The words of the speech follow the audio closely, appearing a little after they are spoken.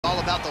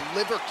about the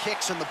liver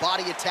kicks and the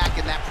body attack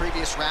in that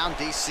previous round.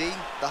 DC,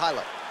 the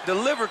highlight. The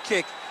liver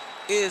kick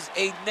is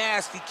a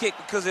nasty kick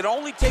because it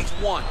only takes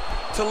one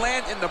to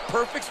land in the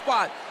perfect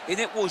spot, and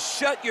it will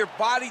shut your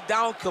body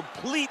down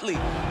completely.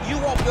 You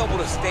won't be able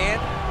to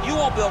stand. You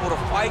won't be able to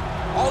fight.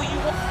 All you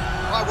want...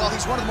 All right, well,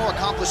 he's one of the more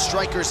accomplished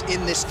strikers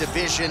in this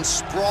division.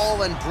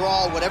 Sprawl and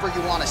brawl, whatever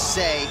you want to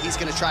say, he's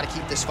going to try to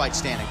keep this fight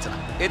standing tonight.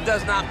 It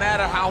does not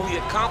matter how he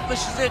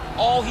accomplishes it.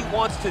 All he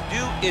wants to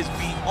do is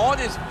be on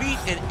his feet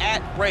and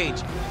at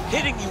range,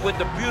 hitting you with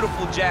the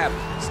beautiful jab,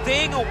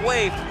 staying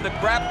away from the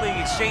grappling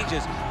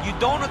exchanges. You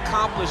don't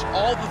accomplish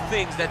all the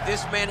things that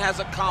this man has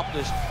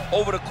accomplished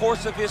over the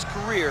course of his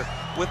career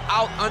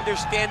without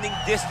understanding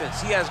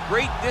distance. He has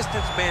great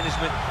distance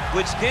management,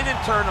 which then in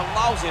turn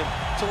allows him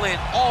to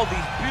land all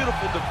these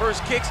beautiful, diverse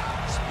kicks,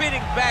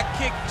 spinning back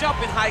kick,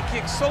 jumping high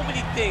kicks, so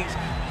many things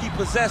he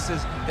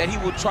possesses that he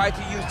will try to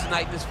use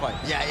tonight in this fight.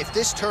 Yeah, if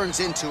this turns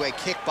into a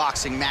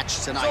kickboxing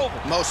match tonight,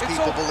 most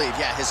people believe,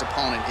 yeah, his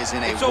opponent is in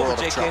a world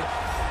of trouble.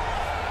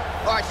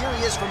 All right, here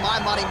he is, for my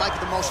money, might be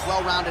the most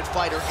well-rounded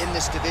fighter in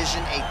this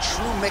division, a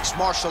true mixed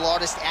martial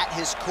artist at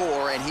his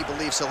core, and he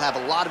believes he'll have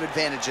a lot of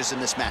advantages in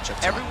this matchup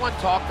tonight. Everyone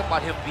talked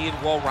about him being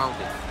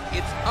well-rounded.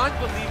 It's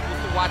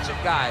unbelievable to watch a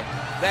guy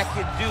that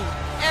can do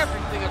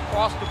everything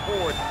across the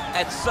board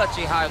at such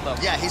a high level.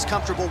 Yeah, he's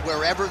comfortable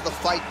wherever the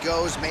fight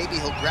goes. Maybe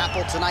he'll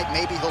grapple tonight,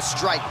 maybe he'll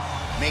strike.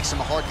 Makes him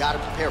a hard guy to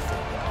prepare for.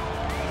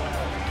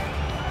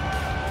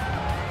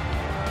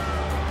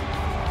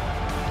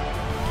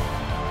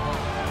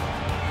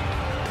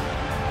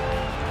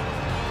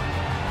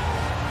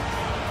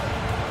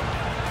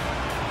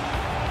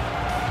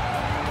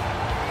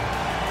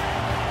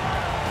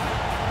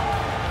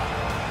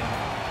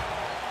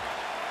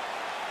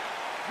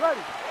 Ready.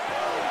 You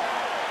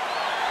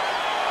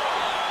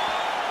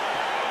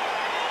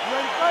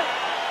ready to fight?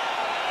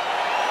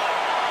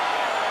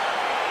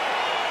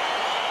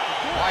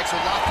 All right, so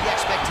lofty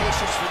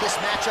expectations for this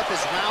matchup as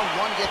round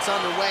one gets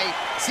underway.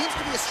 Seems to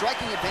be a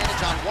striking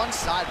advantage on one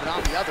side, but on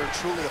the other,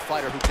 truly a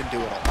fighter who can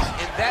do it all.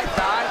 And that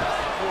guy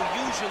will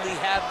usually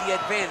have the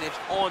advantage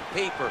on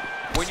paper.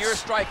 When you're a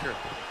striker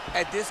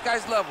at this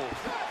guy's level,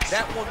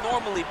 that will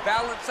normally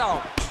balance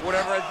out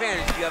whatever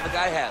advantage the other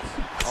guy has.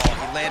 Oh,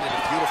 he landed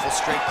a beautiful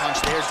straight punch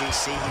there,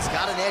 DC. He's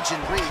got an edge in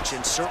reach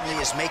and certainly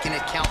is making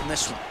it count in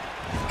this one.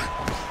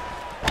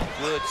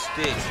 Good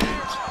stick.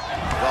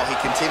 Well, he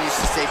continues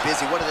to stay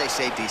busy. What do they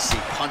say, DC?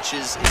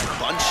 Punches in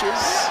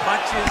bunches?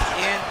 Punches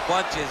in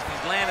bunches.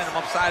 He's landing them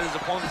upside his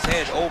opponent's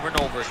head over and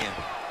over again.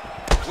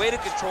 Way to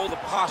control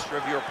the posture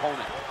of your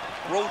opponent.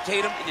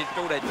 Rotate him and then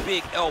throw that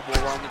big elbow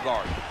around the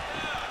guard.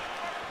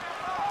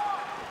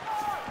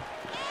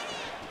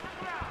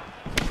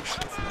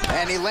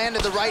 And he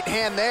landed the right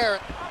hand there.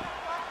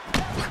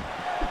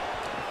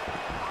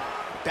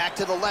 Back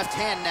to the left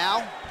hand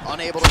now,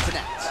 unable to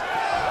connect.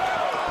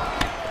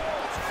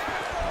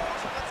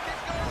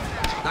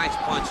 Nice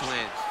punch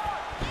lands.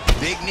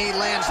 Big knee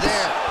lands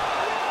there.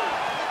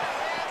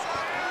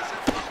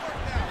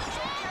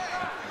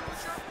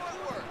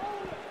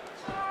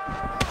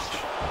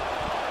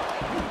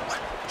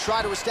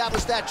 Try to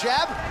establish that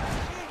jab.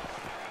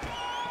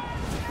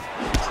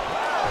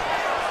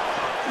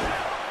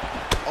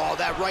 Oh,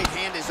 that right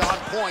hand is on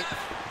point.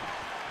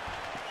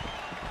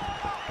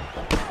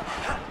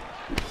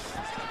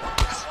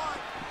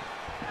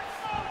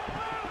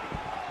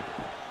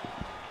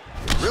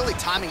 Really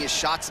timing his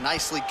shots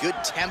nicely. Good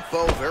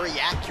tempo, very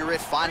accurate,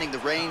 finding the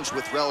range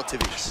with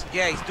relative ease.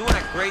 Yeah, he's doing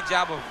a great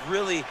job of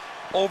really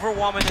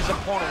overwhelming his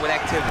opponent with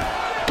activity.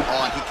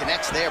 Oh, and he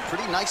connects there.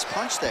 Pretty nice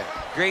punch there.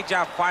 Great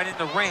job finding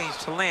the range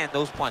to land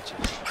those punches.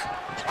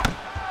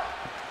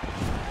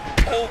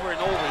 Over and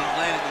over, he's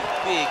landing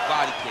these big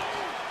body kicks.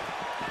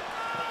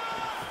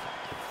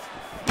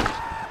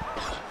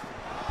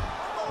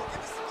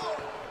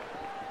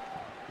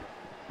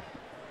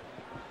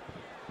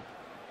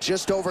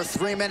 Just over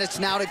 3 minutes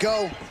now to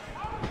go.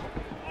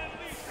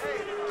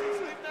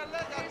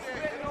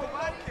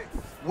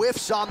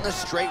 Whiffs on the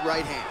straight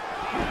right hand.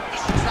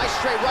 Nice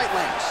straight right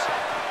lands.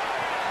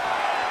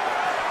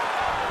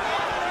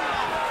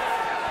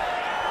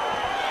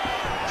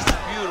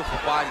 Beautiful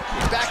body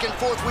kick. Back and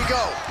forth we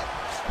go.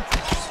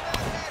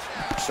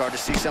 Start to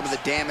see some of the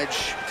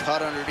damage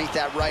cut underneath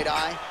that right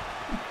eye.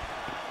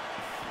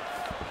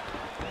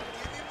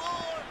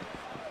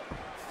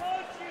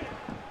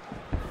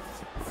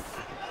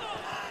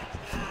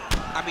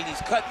 I mean,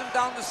 he's cutting them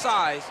down to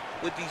size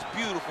with these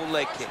beautiful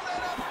leg kicks.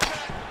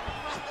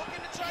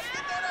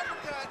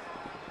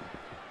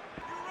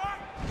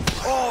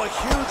 Oh, a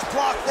huge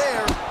block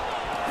there.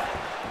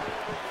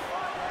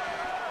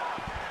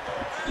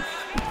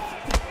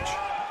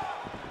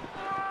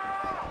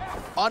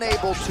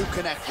 Unable to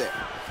connect there.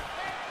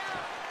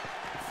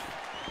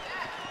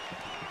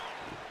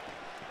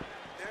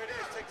 There it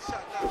is, take the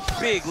shot now.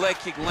 Big leg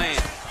kick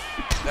land.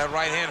 That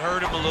right hand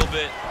hurt him a little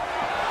bit.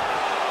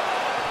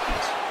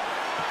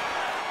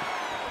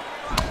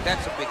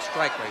 That's a big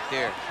strike right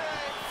there.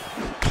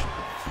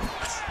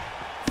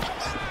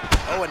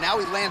 Oh, and now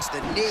he lands the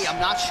knee. I'm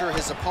not sure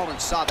his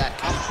opponent saw that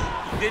coming.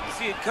 didn't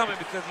see it coming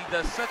because he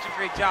does such a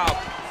great job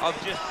of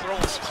just throwing.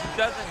 He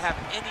doesn't have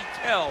any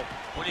tell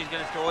when he's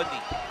going to throw a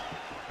knee.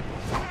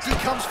 He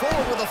comes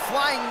forward with a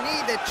flying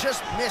knee that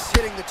just missed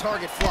hitting the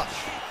target flush.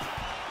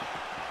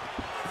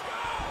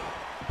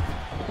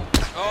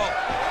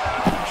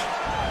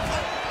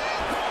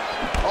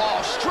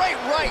 Oh, straight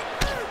right.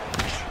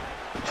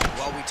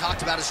 Well, we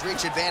talked about his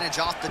reach advantage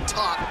off the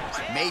top.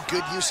 Made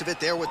good use of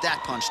it there with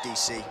that punch,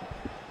 DC.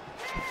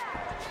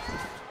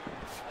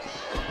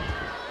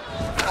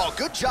 Oh,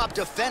 good job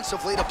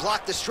defensively to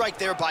block the strike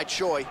there by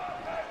Choi.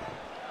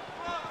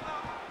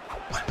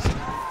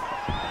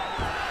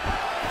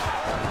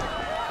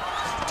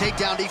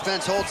 Takedown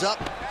defense holds up.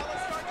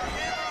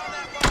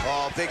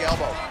 Oh, big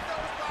elbow.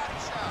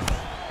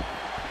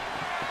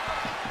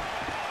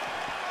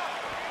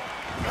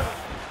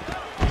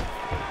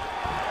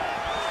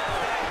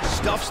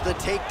 Stuffs the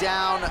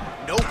takedown,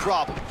 no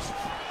problem.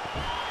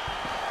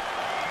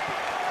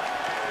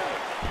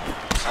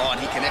 Oh, and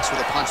he connects with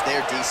a punch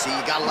there, DC.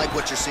 You gotta like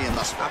what you're seeing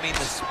thus far. I mean,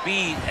 the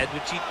speed at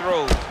which he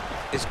throws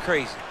is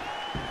crazy.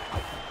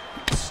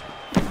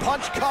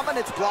 Punch coming,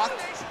 it's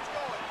blocked.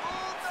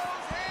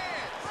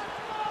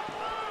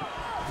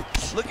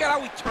 Look at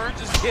how he turns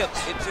his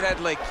hips into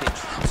that leg kick.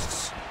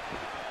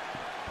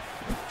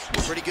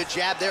 Pretty good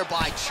jab there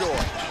by Choi.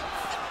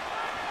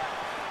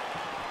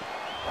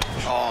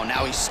 Oh,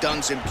 now he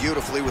stuns him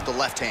beautifully with the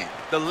left hand.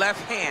 The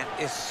left hand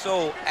is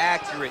so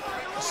accurate,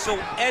 he's so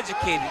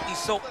educated, he's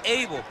so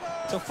able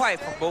to fight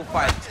from both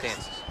fighting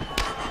stances.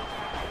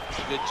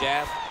 Good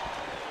jab.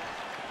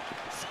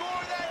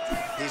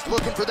 He's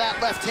looking for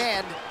that left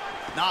hand.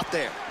 Not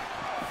there.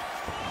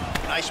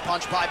 Nice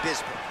punch by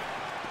Bisping.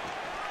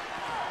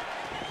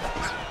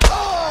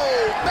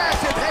 Oh,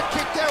 massive head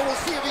kick there. We'll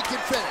see if he can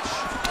finish.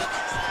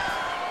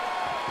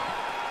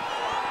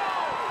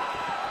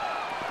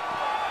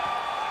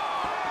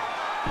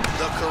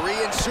 The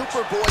Korean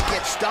Superboy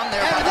gets stunned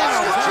there by that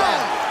stiff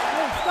jab.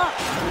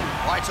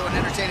 All right, so an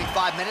entertaining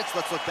 5 minutes.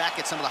 Let's look back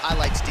at some of the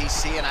highlights,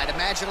 DC, and I'd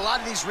imagine a lot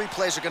of these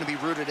replays are going to be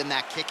rooted in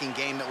that kicking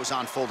game that was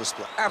on full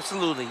display.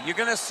 Absolutely. You're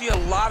going to see a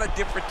lot of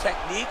different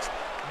techniques,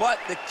 but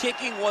the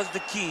kicking was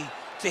the key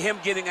to him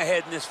getting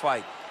ahead in this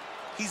fight.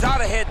 He's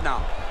out ahead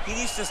now. He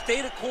needs to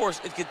stay the course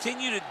and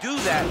continue to do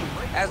that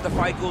as the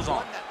fight goes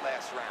on. That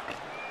last round.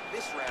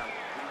 This round,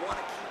 we want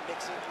to keep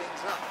mixing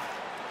things up.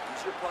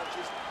 Use your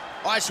punches.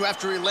 All right, so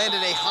after he landed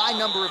a high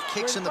number of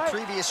kicks in the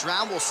previous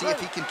round, we'll see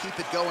if he can keep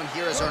it going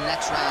here as our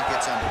next round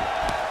gets underway.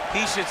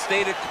 He should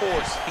stay the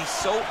course. He's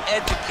so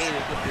educated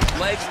with his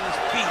legs and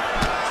his feet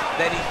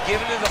that he's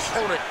giving his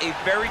opponent a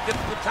very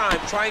difficult time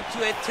trying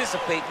to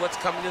anticipate what's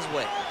coming his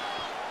way.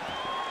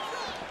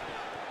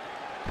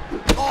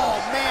 Oh,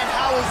 man,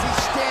 how is he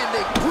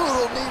standing?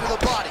 Brutal knee to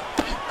the body.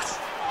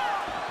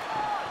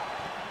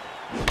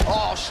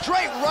 Oh,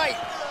 straight right.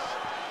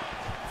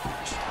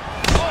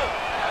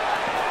 Oh.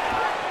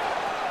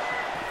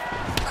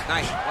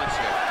 Nice punch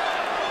there.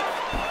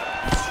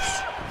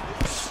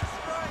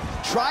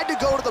 Tried to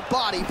go to the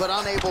body, but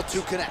unable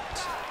to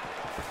connect.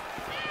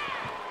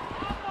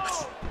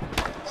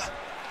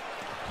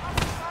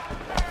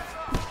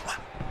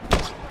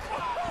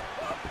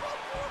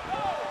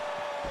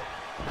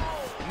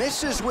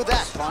 Misses with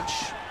that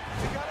punch.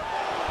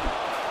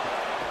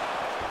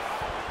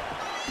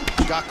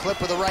 Got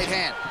clipped with the right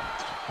hand.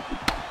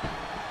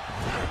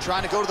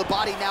 Trying to go to the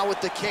body now with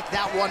the kick.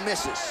 That one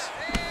misses.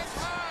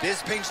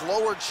 Bisping's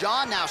lower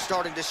jaw now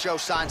starting to show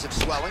signs of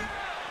swelling.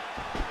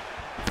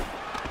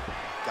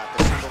 Got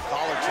the single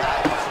collar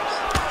tie.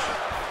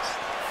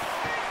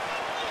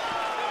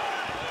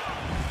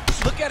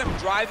 Look at him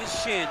drive his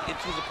shin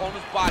into his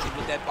opponent's body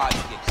with that body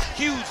kick.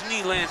 Huge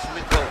knee lands from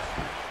mid-close.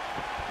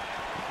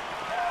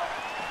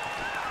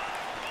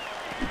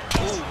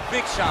 Ooh,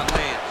 big shot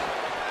lands.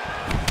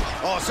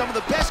 Oh, some of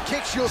the best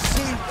kicks you'll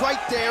see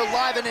right there,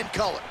 live and in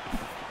color.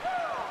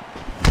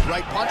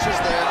 Right punches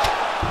there.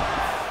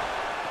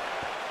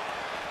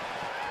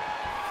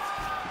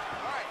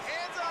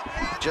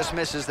 Just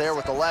misses there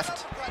with the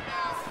left.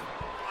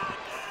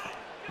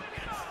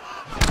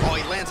 Oh,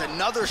 he lands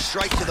another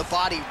strike to the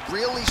body,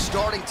 really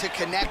starting to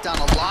connect on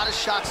a lot of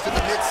shots to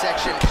the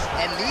midsection,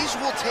 and these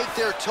will take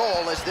their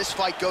toll as this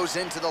fight goes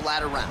into the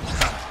latter rounds.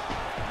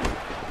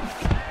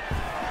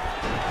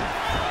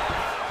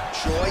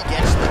 Choi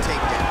gets the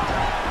takedown.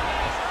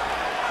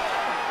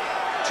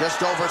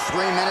 Just over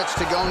 3 minutes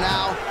to go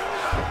now.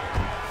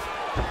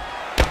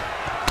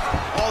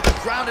 Oh, the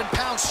ground and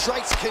pound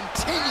strikes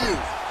continue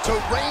to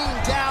rain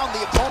down.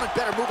 The opponent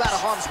better move out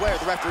of harm's way or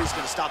the referee's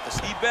going to stop this.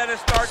 He better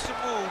start to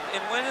move,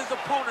 and when his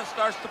opponent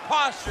starts to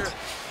posture,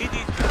 he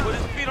needs to put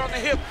his feet on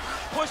the hip,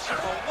 push him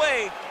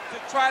away to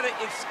try to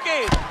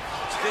escape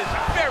this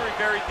very,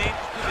 very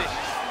dangerous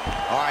position.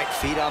 All right,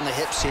 feet on the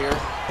hips here.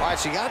 All right,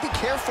 so you got to be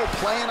careful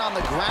playing on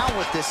the ground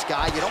with this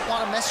guy. You don't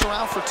want to mess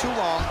around for too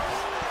long.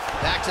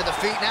 Back to the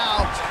feet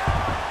now.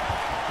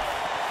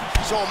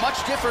 So a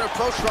much different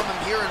approach from him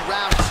here in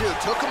round two.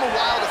 Took him a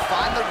while to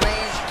find the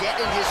range, get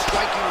in his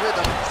striking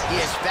rhythm.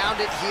 He has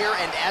found it here,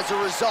 and as a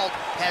result,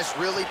 has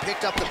really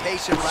picked up the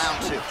pace in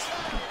round two.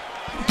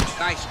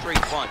 Nice straight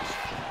punch.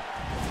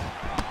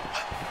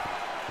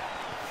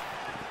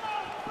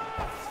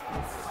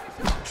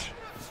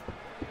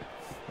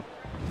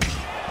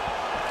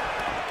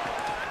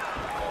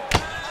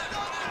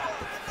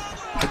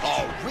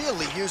 Oh,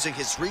 really using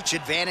his reach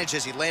advantage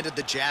as he landed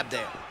the jab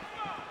there.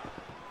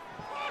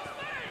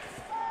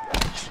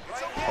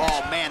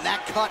 Oh, man,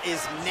 that cut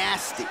is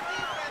nasty.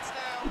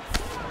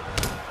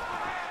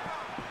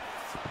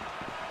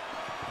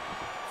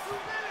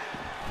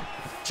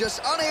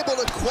 Just unable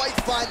to quite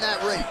find that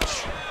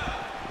range.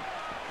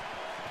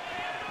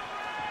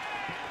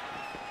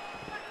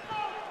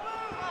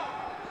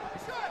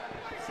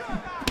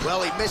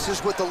 Well, he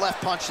misses with the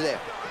left punch there.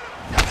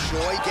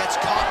 Choi gets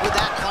caught with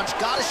that punch.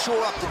 Gotta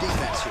shore up the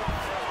defense here.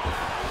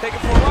 Take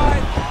it for a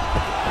ride.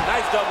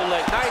 Nice double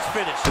leg, nice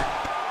finish.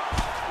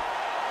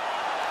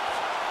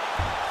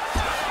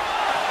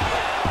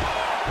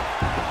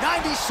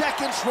 90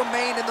 seconds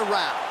remain in the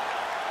round.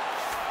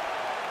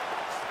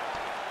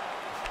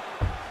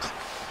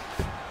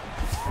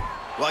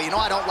 Well, you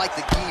know, I don't like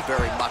the gi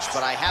very much,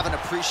 but I have an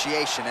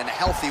appreciation and a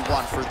healthy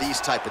one for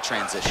these type of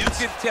transitions.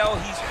 You can tell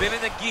he's been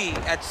in the gi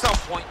at some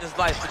point in his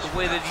life with the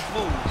way that he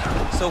moves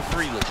so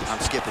freely.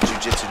 I'm skipping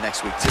jiu-jitsu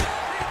next week, too.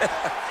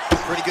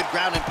 Pretty good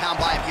ground and pound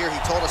by him here. He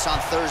told us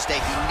on Thursday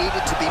he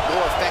needed to be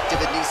more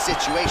effective in these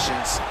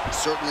situations.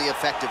 Certainly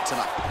effective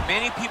tonight.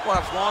 Many people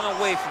have gone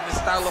away from this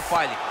style of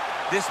fighting.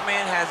 This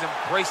man has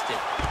embraced it,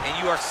 and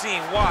you are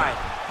seeing why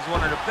he's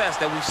one of the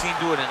best that we've seen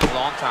do it in a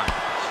long time.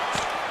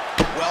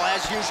 Well,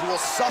 as usual,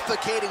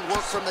 suffocating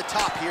work from the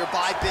top here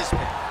by Bisping.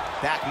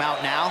 Back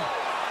mount now.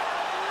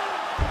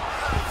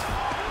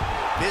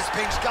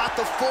 Bisping's got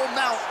the full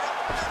mount.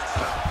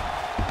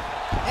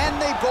 And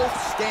they both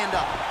stand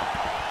up.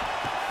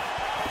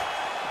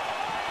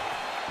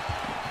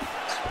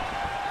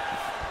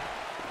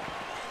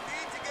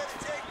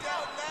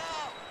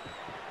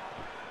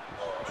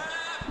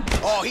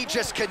 Oh, he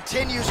just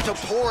continues to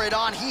pour it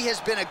on. He has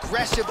been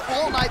aggressive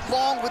all night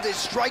long with his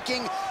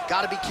striking.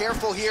 Got to be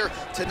careful here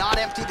to not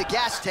empty the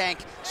gas tank.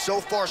 So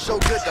far, so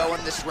good, though,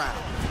 in this round.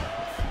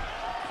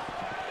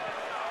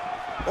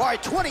 All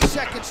right, 20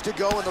 seconds to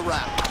go in the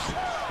round.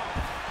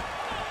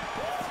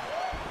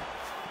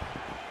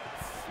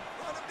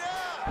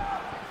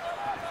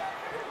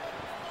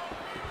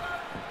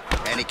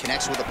 And he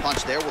connects with a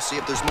punch there. We'll see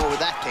if there's more where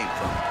that came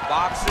from.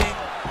 Boxing,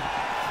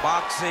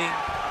 boxing,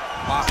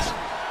 boxing.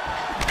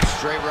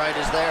 Straight right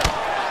is there.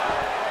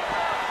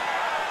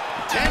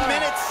 10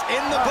 minutes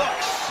in the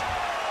books.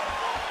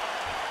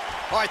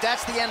 All right,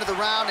 that's the end of the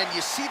round, and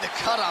you see the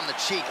cut on the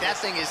cheek. That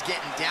thing is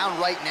getting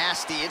downright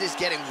nasty. It is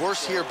getting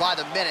worse here by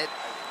the minute.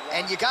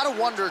 And you got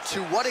to wonder,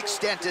 to what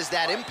extent does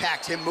that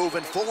impact him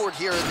moving forward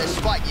here in this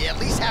fight? You at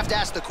least have to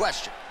ask the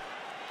question.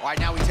 All right,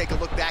 now we take a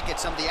look back at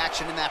some of the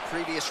action in that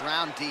previous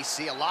round,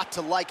 DC. A lot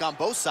to like on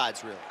both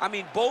sides, really. I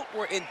mean, both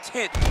were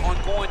intent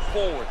on going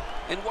forward.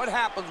 And what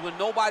happens when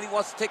nobody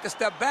wants to take a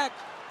step back?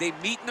 They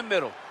meet in the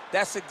middle.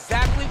 That's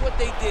exactly what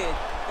they did,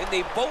 and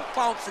they both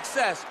found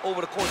success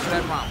over the course of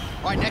that round.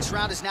 All right, next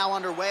round is now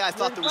underway. I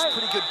thought there was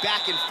pretty good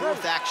back and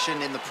forth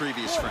action in the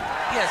previous round.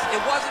 Yes,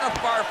 it wasn't a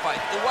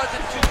firefight. It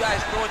wasn't two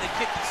guys throwing the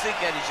kick and sink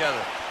at each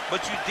other.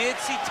 But you did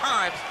see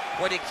times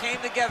where they came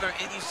together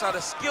and you saw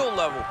the skill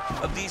level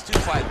of these two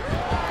fighters.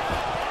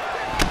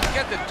 Look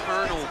at the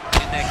turnover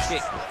in that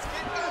kick.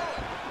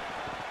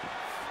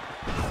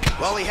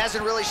 Well, he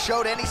hasn't really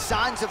showed any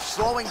signs of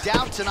slowing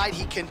down tonight.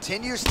 He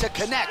continues to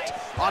connect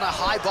on a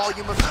high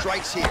volume of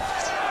strikes here.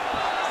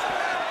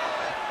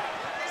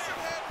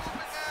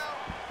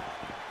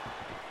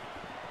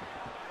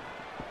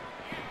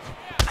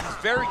 He's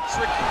very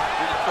tricky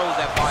when he throws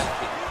that body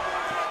kick.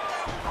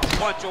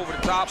 Punch over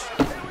the top.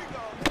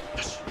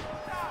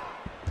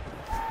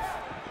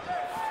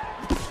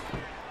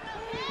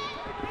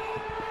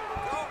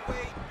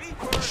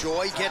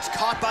 Choi gets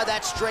caught by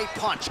that straight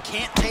punch.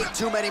 Can't take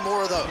too many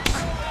more of those.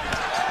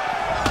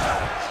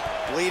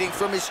 Bleeding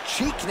from his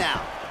cheek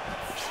now.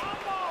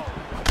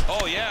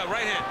 Oh, yeah,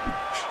 right hand.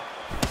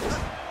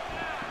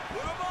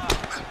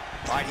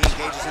 All right, he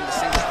engages in the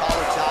single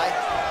collar tie,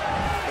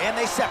 and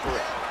they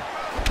separate.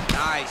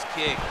 Nice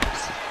kick.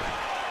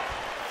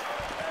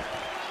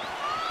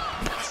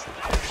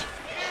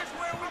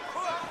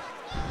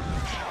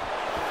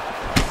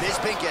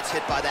 Bisping gets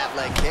hit by that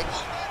leg kick.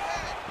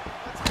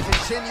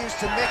 Continues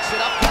to mix it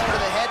up, cover to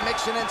the head,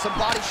 mixing in some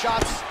body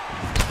shots.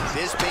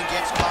 Bisping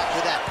gets caught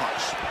with that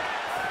punch.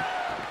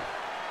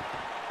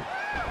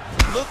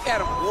 Look at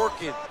him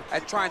working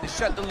at trying to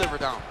shut the liver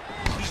down.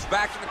 He's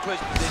back in the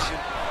clinch position.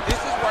 This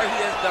is where he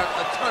has done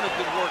a ton of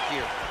good work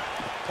here.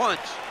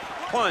 Punch,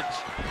 punch,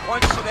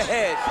 punch to the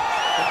head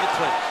from the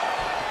clinch.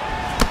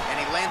 And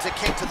he lands a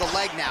kick to the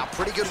leg now.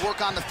 Pretty good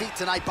work on the feet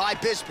tonight by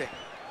Bisping.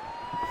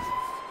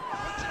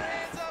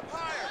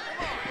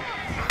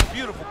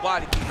 Beautiful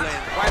body kick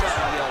lands right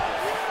under the elbow.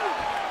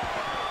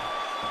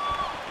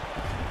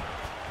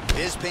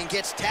 Bisping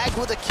gets tagged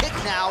with a kick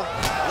now.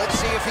 Let's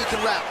see if he can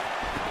rally.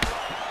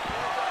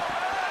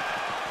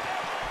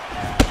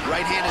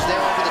 Right hand is there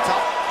over the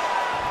top.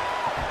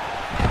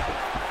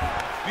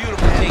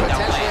 Beautiful takedown.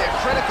 Potentially a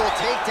critical illegal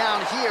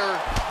takedown here.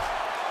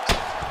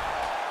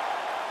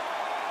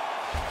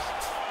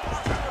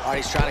 All right,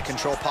 he's trying to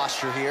control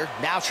posture here.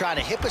 Now trying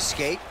to hip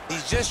escape.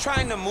 He's just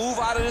trying to move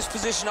out of this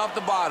position off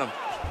the bottom.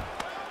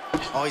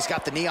 Oh, he's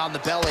got the knee on the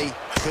belly.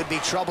 Could be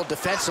trouble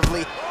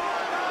defensively.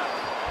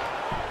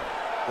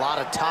 A lot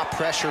of top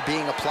pressure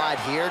being applied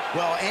here.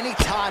 Well,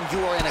 anytime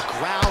you are in a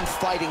ground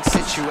fighting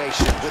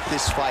situation with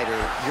this fighter,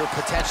 you're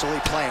potentially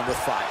playing with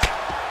fire.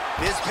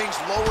 Bisping's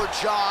lower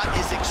jaw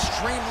is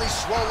extremely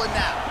swollen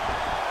now.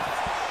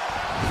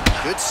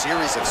 Good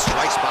series of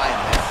strikes by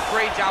him there.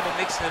 Great job of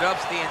mixing it up,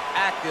 staying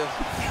active,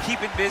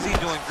 keeping busy,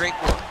 doing great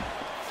work.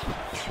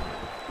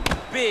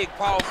 Big,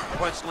 powerful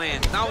punch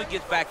lands. Now he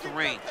gets back to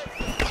range.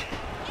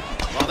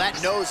 Well,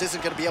 that nose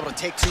isn't going to be able to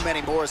take too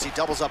many more as he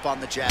doubles up on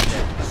the jab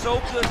there.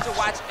 So good to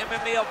watch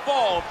MMA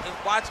evolve and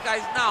watch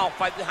guys now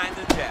fight behind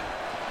the jab.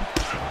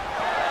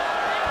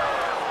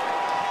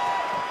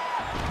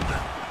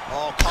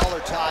 Oh, collar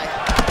tie.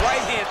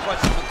 Right hand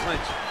punches the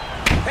clinch.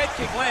 Head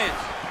kick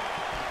lands.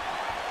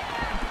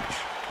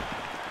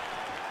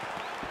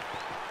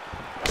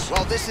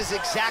 Well, this is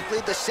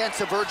exactly the sense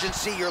of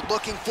urgency you're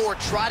looking for.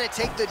 Try to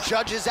take the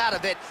judges out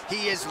of it.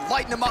 He is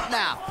lighting them up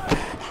now.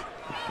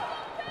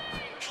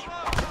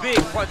 Big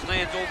punch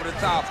lands over the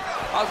top.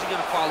 How's he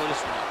gonna follow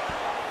this one?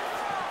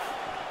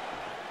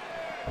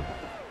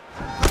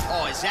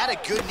 Oh, is that a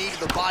good knee to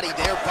the body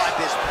there by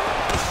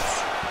Bisping?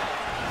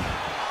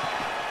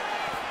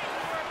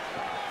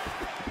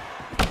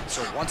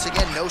 So once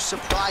again, no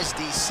surprise,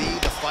 DC.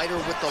 The fighter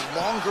with the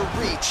longer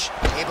reach,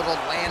 able to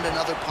land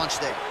another punch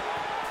there.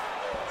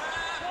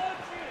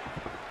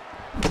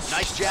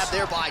 Nice jab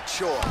there by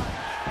Choi.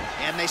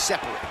 And they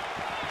separate.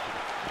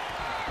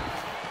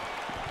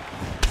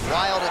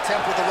 Wild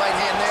attempt with the right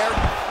hand there.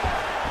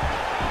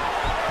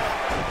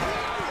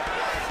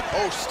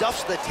 Oh,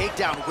 stuffs the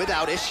takedown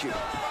without issue.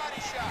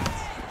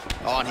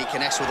 Oh, and he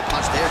connects with a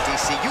punch there,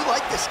 DC. You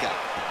like this guy.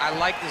 I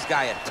like this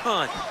guy a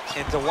ton.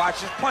 And to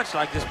watch his punch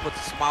like this puts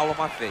a smile on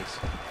my face.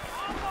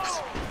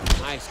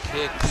 Nice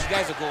kick. These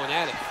guys are going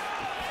at it.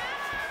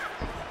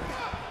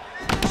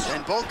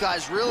 And both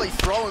guys really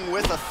throwing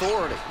with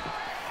authority.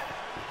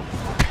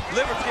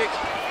 Liver kick.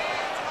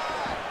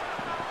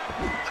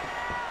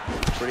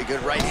 Pretty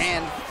good right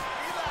hand.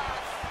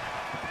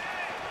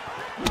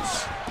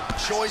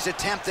 Choi's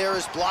attempt there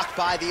is blocked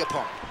by the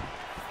opponent.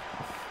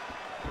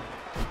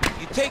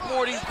 You take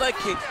more of these leg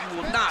kicks, you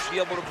will not be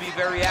able to be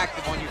very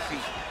active on your feet.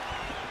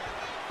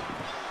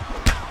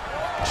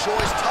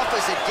 Choi's tough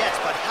as it gets,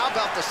 but how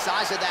about the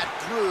size of that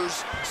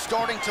bruise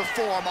starting to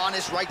form on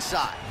his right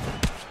side?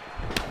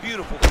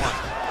 Beautiful punch.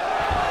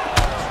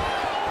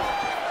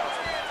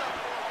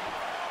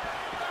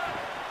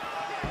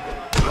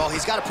 Well,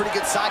 he's got a pretty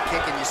good side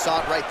kick, and you saw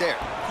it right there.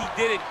 He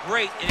did it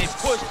great, and it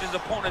pushed his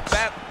opponent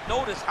back.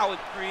 Notice how it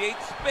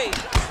creates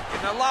space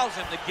and allows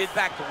him to get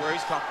back to where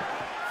he's comfortable.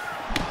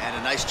 And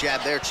a nice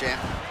jab there,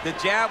 champ. The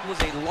jab was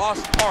a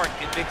lost art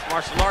in mixed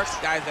martial arts.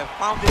 Guys have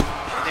found it,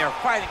 and they're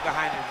fighting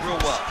behind it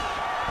real well.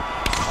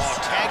 Oh,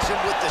 tags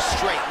him with the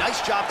straight. Nice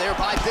job there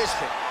by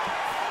Bisping.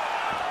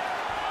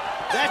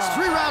 That's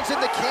 3 rounds in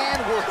the can.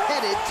 We're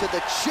headed to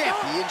the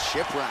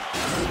championship round.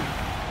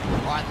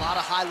 All right, a lot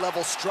of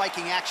high-level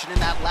striking action in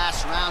that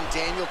last round.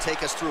 Daniel,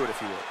 take us through it,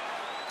 if you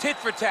would. Tit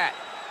for tat.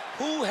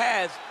 Who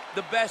has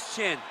the best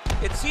chin?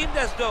 It seemed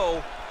as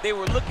though they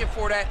were looking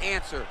for that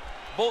answer.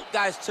 Both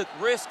guys took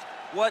risk.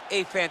 What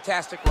a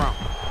fantastic round.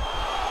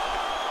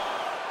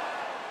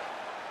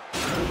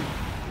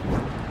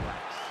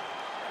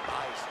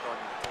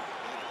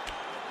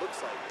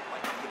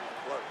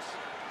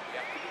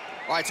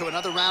 All right, so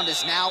another round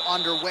is now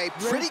underway.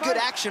 Pretty good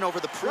action over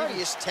the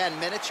previous 10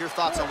 minutes. Your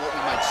thoughts on what we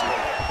might see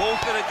here?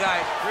 Both of the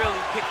guys really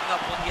picking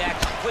up on the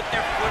action, putting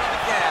their foot on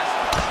the gas,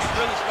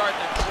 really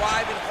starting to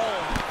drive it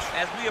home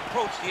as we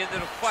approach the end of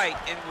the fight,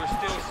 and we're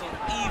still so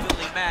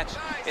evenly matched,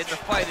 and the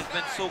fight has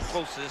been so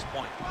close to this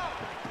point.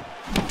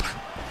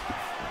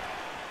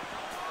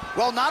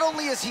 Well, not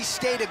only has he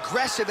stayed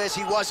aggressive as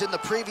he was in the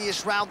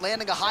previous round,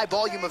 landing a high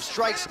volume of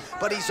strikes,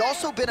 but he's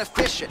also been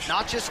efficient,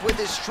 not just with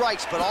his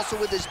strikes, but also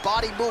with his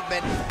body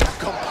movement.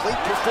 Complete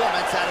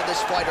performance out of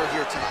this fighter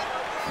here tonight.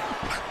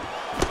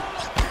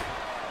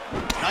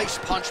 Nice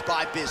punch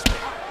by Bisping.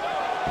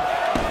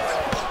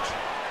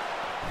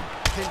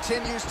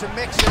 Continues to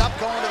mix it up,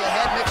 going to the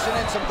head, mixing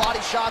in some body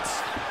shots.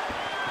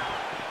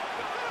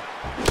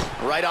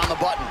 Right on the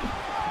button.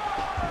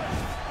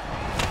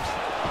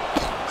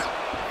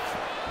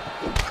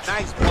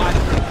 Nice body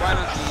kick right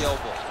under the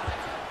elbow.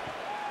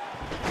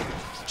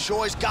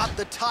 Choi's got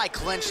the tie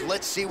clinch.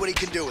 Let's see what he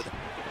can do with it.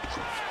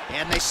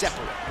 And they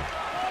separate.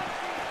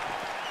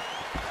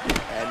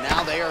 And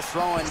now they are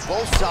throwing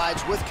both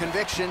sides with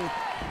conviction.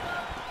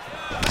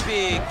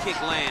 Big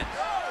kick lands.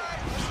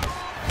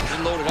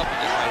 And loaded up with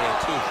that right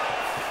hand, too.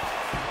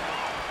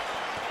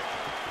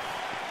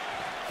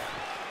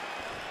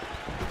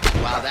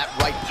 Wow, that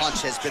right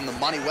punch has been the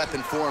money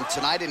weapon for him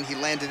tonight, and he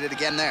landed it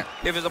again there.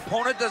 If his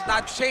opponent does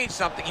not change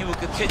something, he will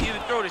continue to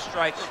throw the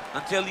strike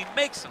until he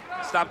makes him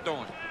stop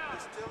throwing it.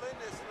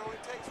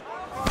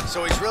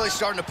 So he's really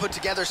starting to put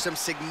together some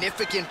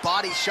significant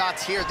body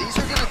shots here. These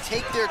are going to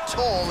take their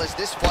toll as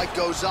this fight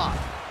goes on.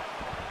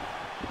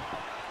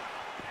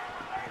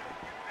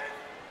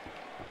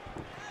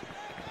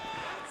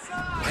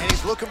 And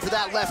he's looking for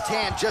that left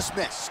hand, just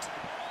missed.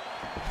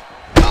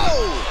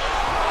 Oh!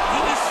 He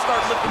needs to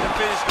start looking to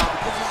finish now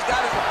because he's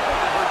got his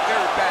opponent hurt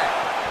very bad.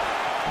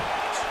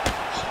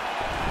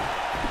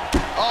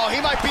 Oh, he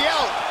might be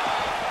out.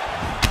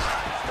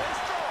 Stay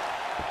strong.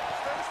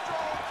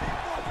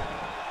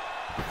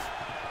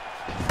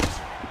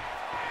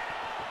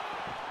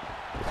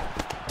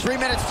 3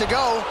 minutes to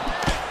go.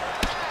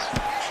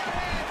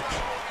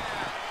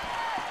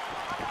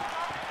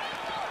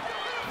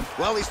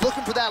 Well, he's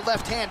looking for that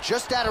left hand,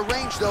 just out of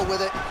range, though,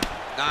 with it.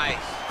 Nice.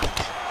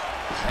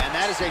 And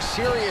that is a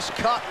serious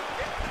cut.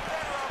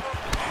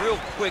 Real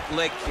quick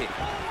leg kick.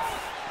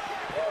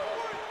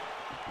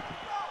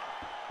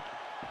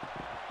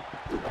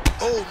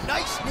 Oh,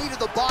 nice knee to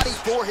the body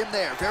for him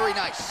there. Very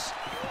nice.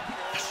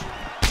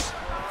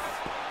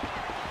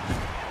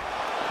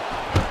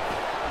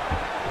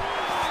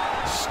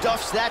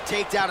 Stuffs that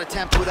takedown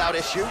attempt without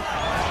issue.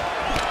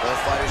 Both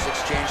fighters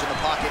exchange in the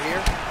pocket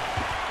here.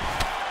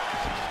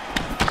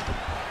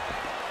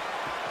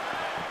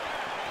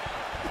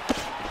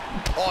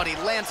 Oh, and he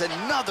lands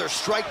another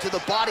strike to the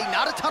body.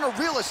 Not a ton of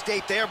real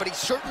estate there, but he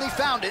certainly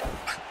found it.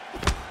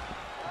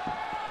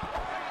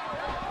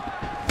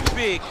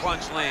 Big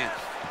punch lands.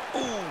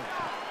 Ooh.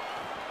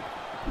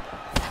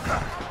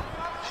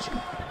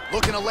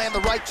 Looking to land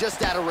the right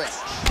just out of range.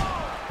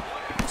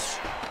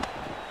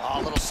 Oh,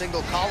 a little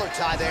single collar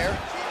tie there.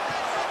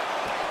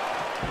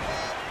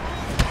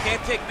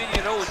 Can't take many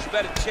of those, you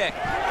better check.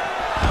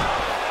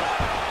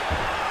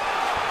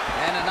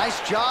 And a nice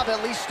job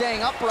at least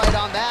staying upright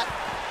on that.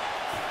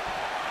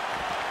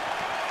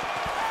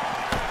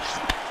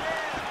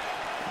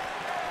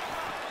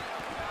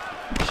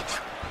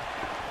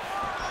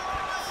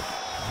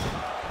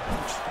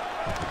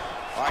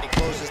 All right, he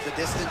closes the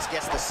distance,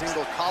 gets the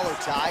single collar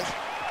tie.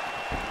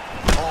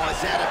 Oh,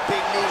 is that a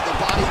big knee to the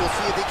body? We'll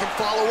see if he can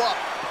follow up.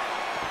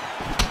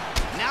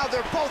 Now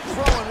they're both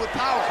throwing with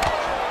power.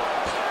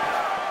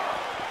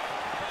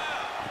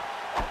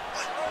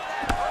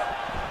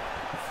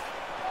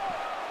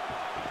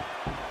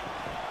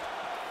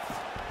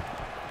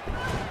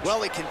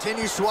 Well, he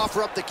continues to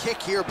offer up the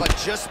kick here, but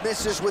just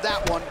misses with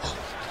that one.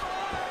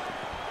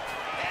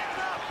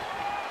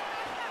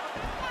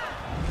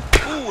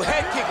 Ooh,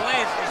 head kick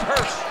lands, he's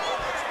hurt.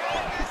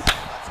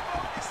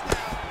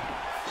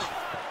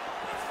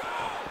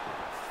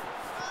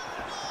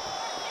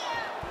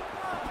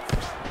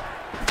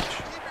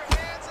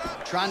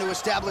 Trying to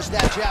establish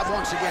that jab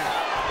once again.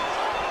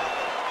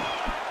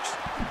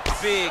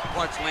 Big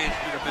punch lands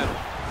through the middle.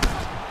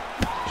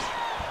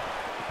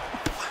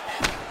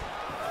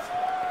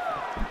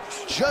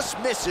 Just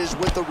misses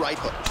with the right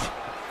hook.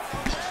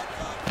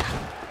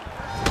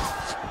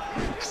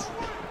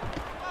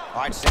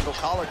 All right, single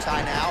collar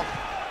tie now.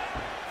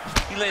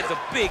 He lands a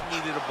big knee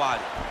to the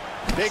body.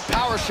 Big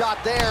power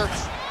shot there.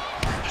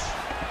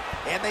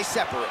 And they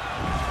separate.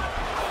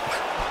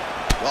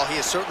 Well, he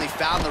has certainly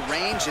found the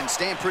range and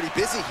staying pretty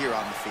busy here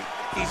on the feet.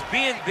 He's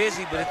being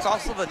busy, but it's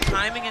also the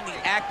timing and the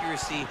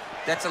accuracy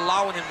that's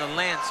allowing him to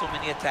land so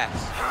many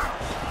attacks.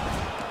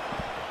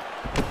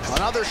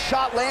 Another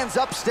shot lands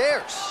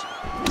upstairs.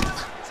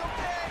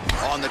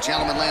 Oh, and the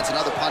gentleman lands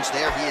another punch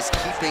there. He is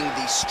keeping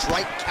the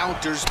strike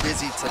counters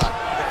busy tonight.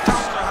 The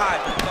counts are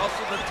high, but it's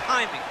also the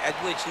timing at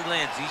which he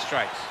lands these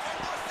strikes.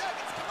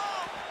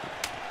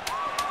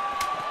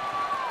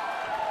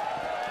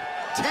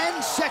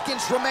 10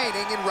 seconds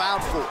remaining in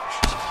round 4.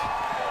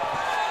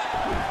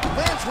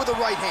 Lands with the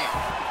right hand.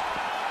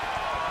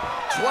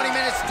 20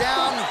 minutes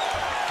down,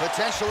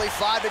 potentially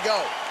 5 to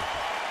go.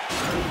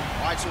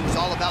 All right, so it was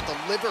all about the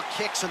liver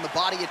kicks and the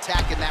body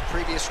attack in that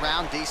previous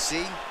round.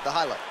 DC, the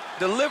highlight.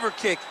 The liver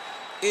kick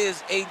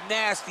is a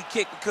nasty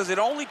kick because it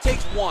only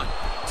takes one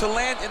to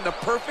land in the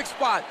perfect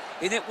spot,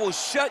 and it will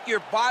shut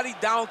your body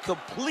down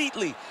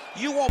completely.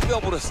 You won't be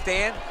able to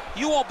stand.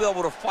 You won't be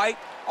able to fight.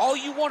 All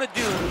you want to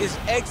do is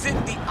exit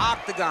the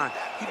octagon.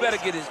 He better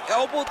get his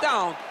elbow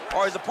down,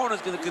 or his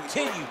opponent's going to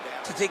continue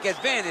to take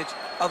advantage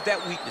of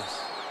that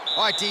weakness.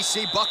 All right,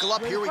 DC, buckle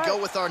up. Here we go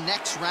with our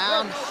next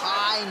round.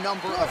 High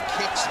number of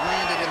kicks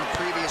landed in the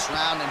previous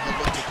round, and he'll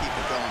look to keep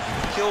it going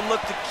here. He'll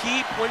look to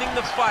keep winning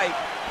the fight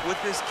with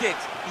his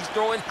kicks. He's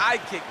throwing high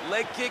kick,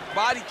 leg kick,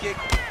 body kick.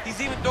 He's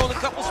even throwing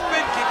a couple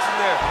spin kicks in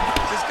there.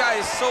 This guy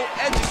is so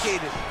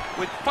educated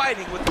with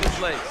fighting with his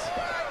legs.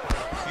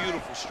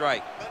 Beautiful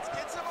strike. Let's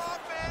get some offense.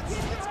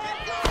 Let's get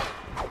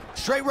going.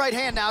 Straight right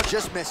hand now,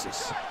 just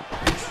misses.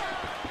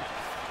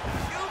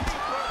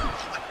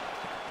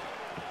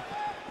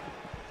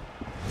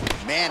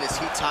 Man, is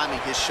he timing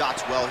his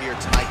shots well here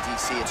tonight,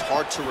 DC. It's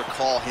hard to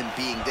recall him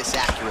being this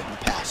accurate in the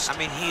past. I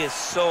mean, he is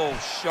so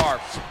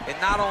sharp. And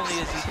not only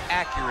is he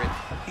accurate,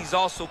 he's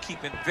also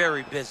keeping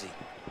very busy.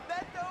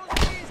 Let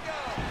those knees go.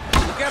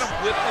 Look at him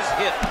whip his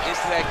hip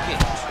into that kick.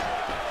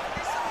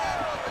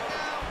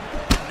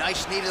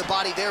 Nice knee to the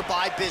body there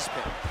by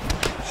Bisping.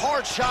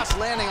 Hard shots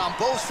landing on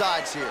both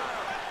sides here.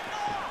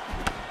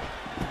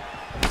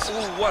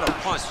 Ooh, what a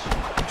punch.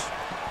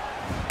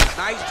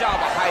 Nice job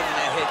of hiding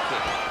that head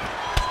kick.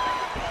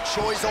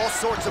 Choi's all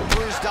sorts of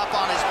bruised up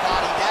on his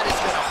body. That is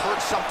going to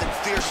hurt something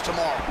fierce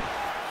tomorrow.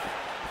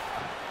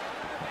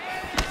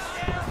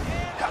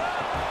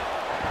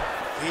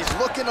 He's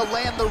looking to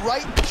land the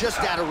right, just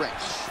out of range.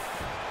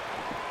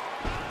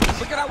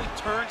 Look at how he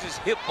turns his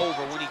hip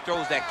over when he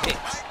throws that kick.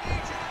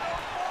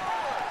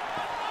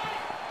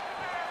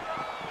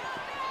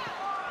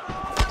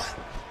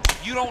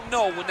 You don't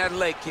know when that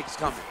leg kick's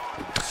coming.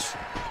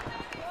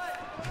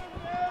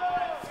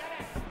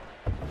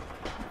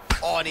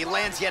 Oh, and he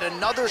lands yet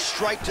another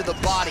strike to the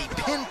body.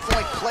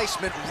 Pinpoint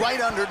placement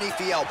right underneath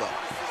the elbow.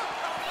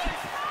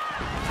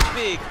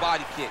 Big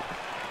body kick.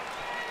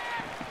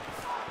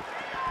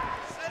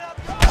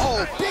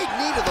 Oh, big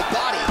knee to the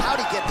body. How'd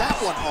he get that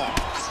one home?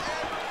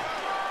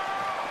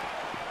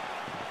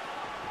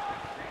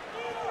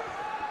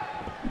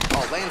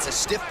 Oh, lands a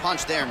stiff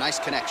punch there. Nice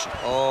connection.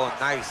 Oh,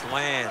 nice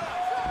land.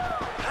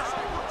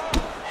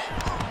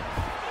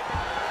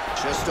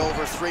 Just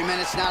over 3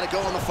 minutes now to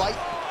go in the fight.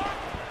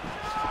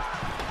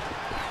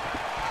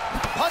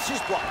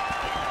 Punches blocked.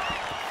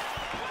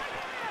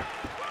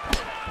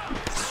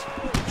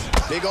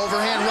 Big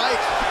overhand right.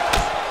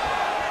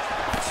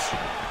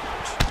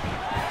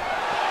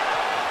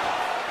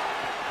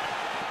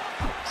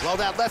 Well,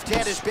 that left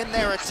hand has been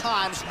there at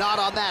times, not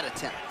on that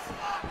attempt.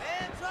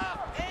 Hands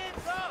up,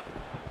 hands up.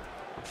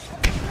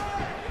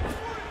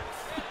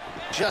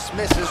 Just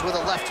misses with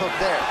a left hook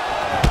there.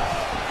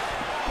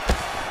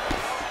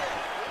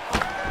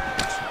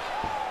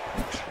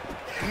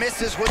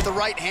 Misses with the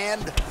right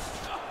hand.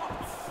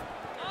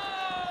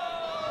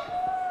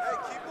 Hey,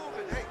 keep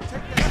moving. Hey,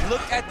 take that.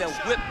 Look at the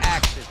whip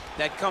action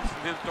that comes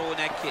from him throwing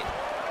that kick.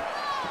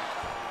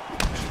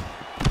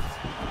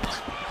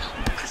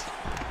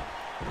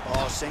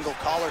 Oh, single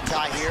collar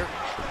tie here.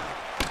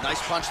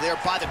 Nice punch there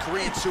by the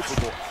Korean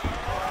Superboy.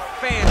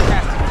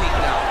 Fantastic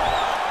takedown.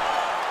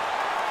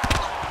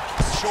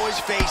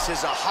 Choi's face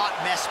is a hot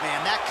mess, man.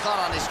 That cut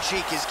on his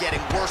cheek is getting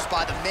worse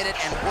by the minute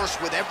and worse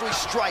with every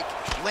strike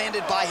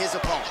landed by his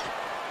opponent.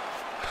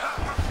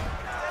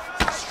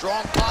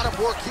 Strong bottom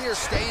work here,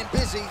 staying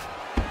busy.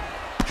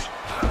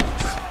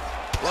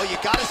 Well, you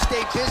gotta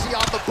stay busy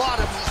on the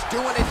bottom. He's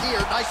doing it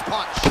here. Nice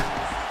punch.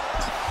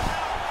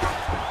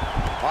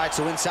 All right,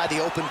 so inside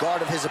the open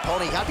guard of his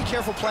opponent, you gotta be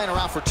careful playing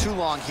around for too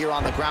long here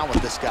on the ground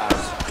with this guy.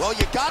 Well,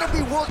 you gotta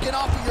be working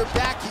off of your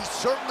back. He's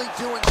certainly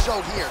doing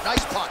so here.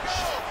 Nice punch.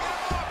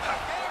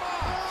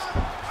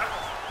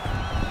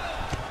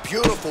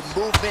 Beautiful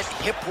movement,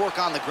 hip work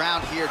on the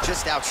ground here,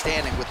 just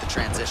outstanding with the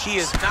transition. He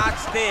is not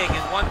staying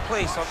in one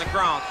place on the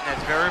ground, and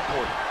that's very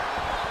important.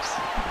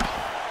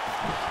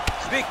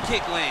 Big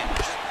kick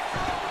lands.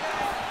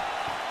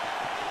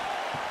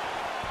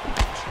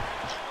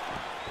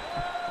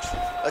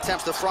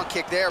 Attempts the front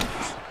kick there.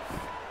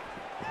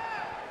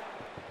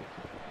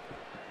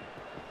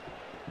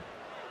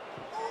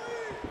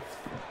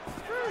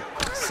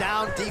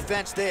 Sound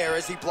defense there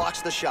as he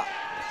blocks the shot.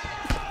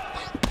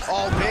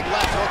 Oh, big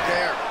left hook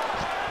there.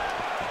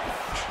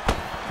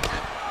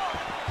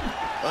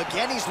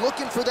 Again, he's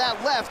looking for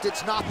that left.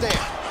 It's not there.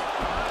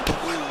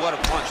 Ooh, what a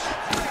punch.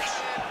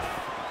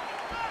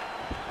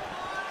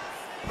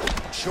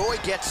 Choi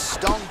gets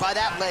stung by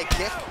that leg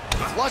kick.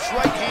 Flush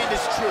right hand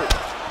is true.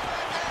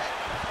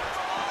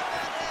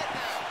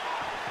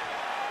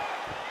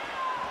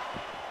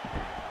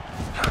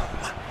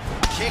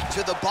 Kick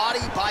to the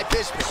body by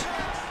Bisping.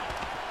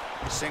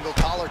 Single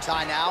collar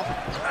tie now.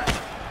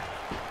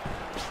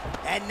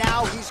 And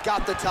now he's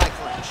got the tie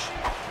clinch.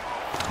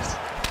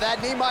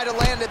 That knee might have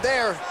landed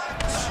there.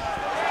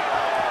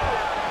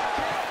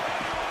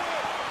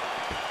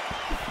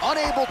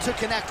 Unable to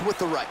connect with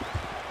the right.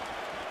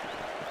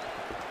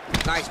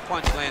 Nice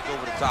punch lands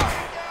over the top.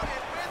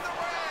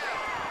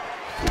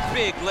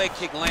 Big leg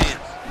kick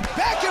lands.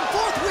 Back and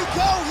forth we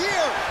go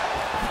here.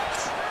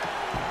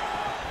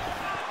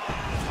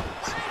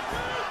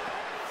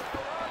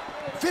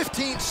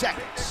 $15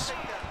 seconds.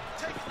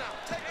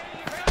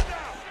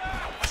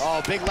 Oh,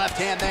 big left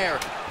hand there.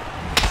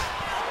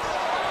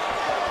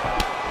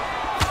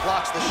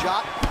 Blocks the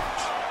shot.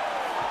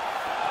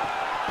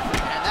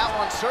 And that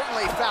one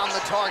certainly found the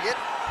target.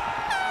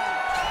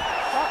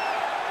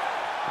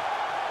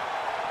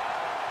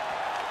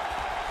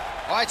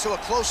 All right, so a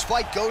close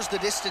fight goes the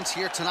distance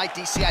here tonight,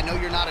 DC. I know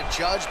you're not a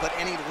judge, but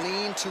any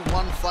lean to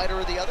one fighter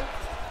or the other?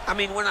 I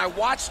mean, when I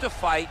watched the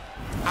fight,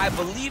 I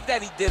believe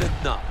that he did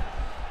enough.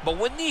 But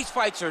when these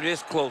fights are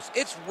this close,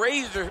 it's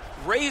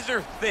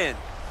razor thin.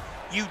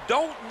 You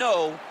don't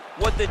know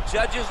what the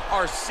judges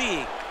are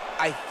seeing.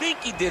 I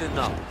think he did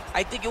enough.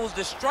 I think it was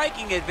the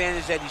striking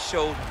advantage that he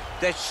showed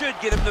that should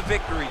get him the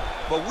victory,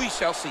 but we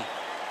shall see.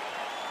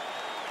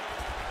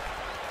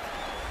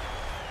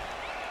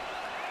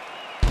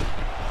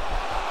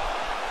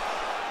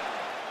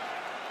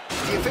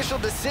 The official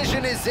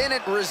decision is in.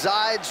 It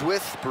resides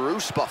with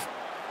Bruce Buffer.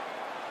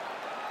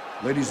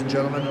 Ladies and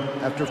gentlemen,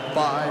 after 5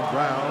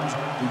 rounds,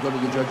 we go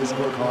to the judges'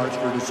 scorecards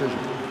for a decision.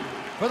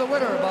 For the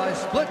winner by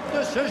split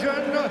decision,